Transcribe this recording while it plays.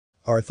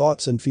Our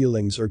thoughts and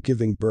feelings are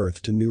giving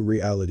birth to new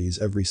realities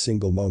every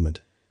single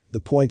moment. The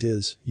point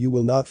is, you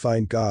will not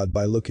find God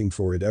by looking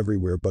for it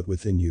everywhere but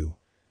within you.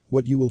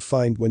 What you will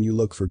find when you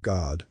look for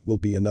God will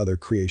be another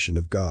creation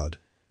of God.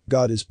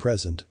 God is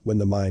present when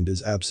the mind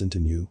is absent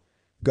in you.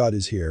 God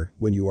is here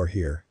when you are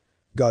here.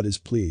 God is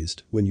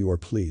pleased when you are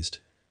pleased.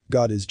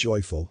 God is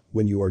joyful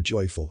when you are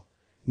joyful.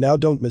 Now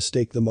don't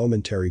mistake the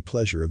momentary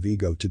pleasure of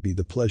ego to be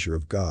the pleasure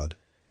of God.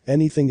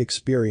 Anything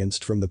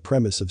experienced from the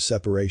premise of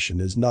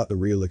separation is not the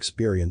real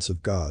experience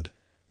of God.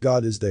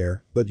 God is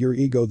there, but your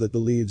ego that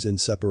believes in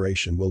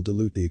separation will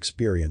dilute the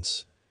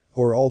experience.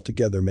 Or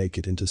altogether make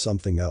it into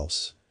something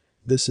else.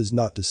 This is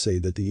not to say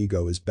that the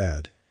ego is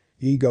bad.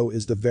 Ego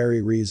is the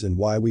very reason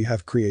why we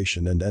have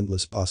creation and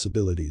endless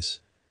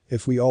possibilities.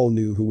 If we all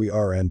knew who we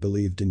are and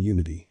believed in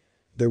unity,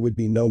 there would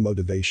be no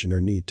motivation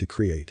or need to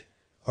create.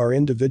 Our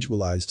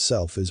individualized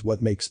self is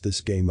what makes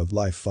this game of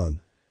life fun.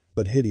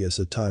 But hideous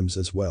at times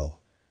as well.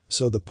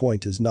 So the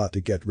point is not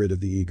to get rid of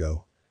the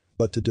ego,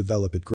 but to develop it